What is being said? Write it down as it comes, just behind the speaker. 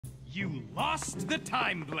You lost the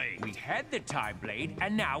time blade. We had the time blade,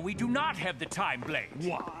 and now we do not have the time blade.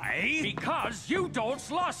 Why? Because you don'ts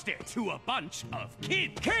lost it. To a bunch of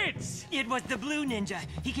kids. Kids! It was the blue ninja.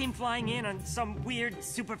 He came flying in on some weird,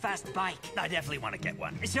 super fast bike. I definitely want to get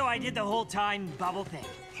one. So I did the whole time bubble thing.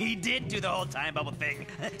 He did do the whole time bubble thing.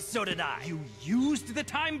 So did I. You used the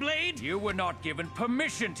time blade? You were not given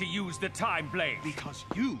permission to use the time blade. Because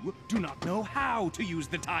you do not know how to use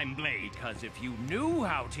the time blade. Because if you knew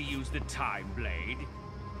how to use the time blade,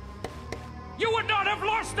 you would not have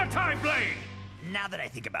lost the time blade! Now that I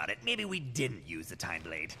think about it, maybe we didn't use the time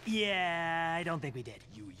blade. Yeah, I don't think we did.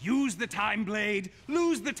 You use the time blade,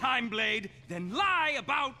 lose the time blade, then lie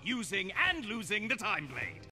about using and losing the time blade.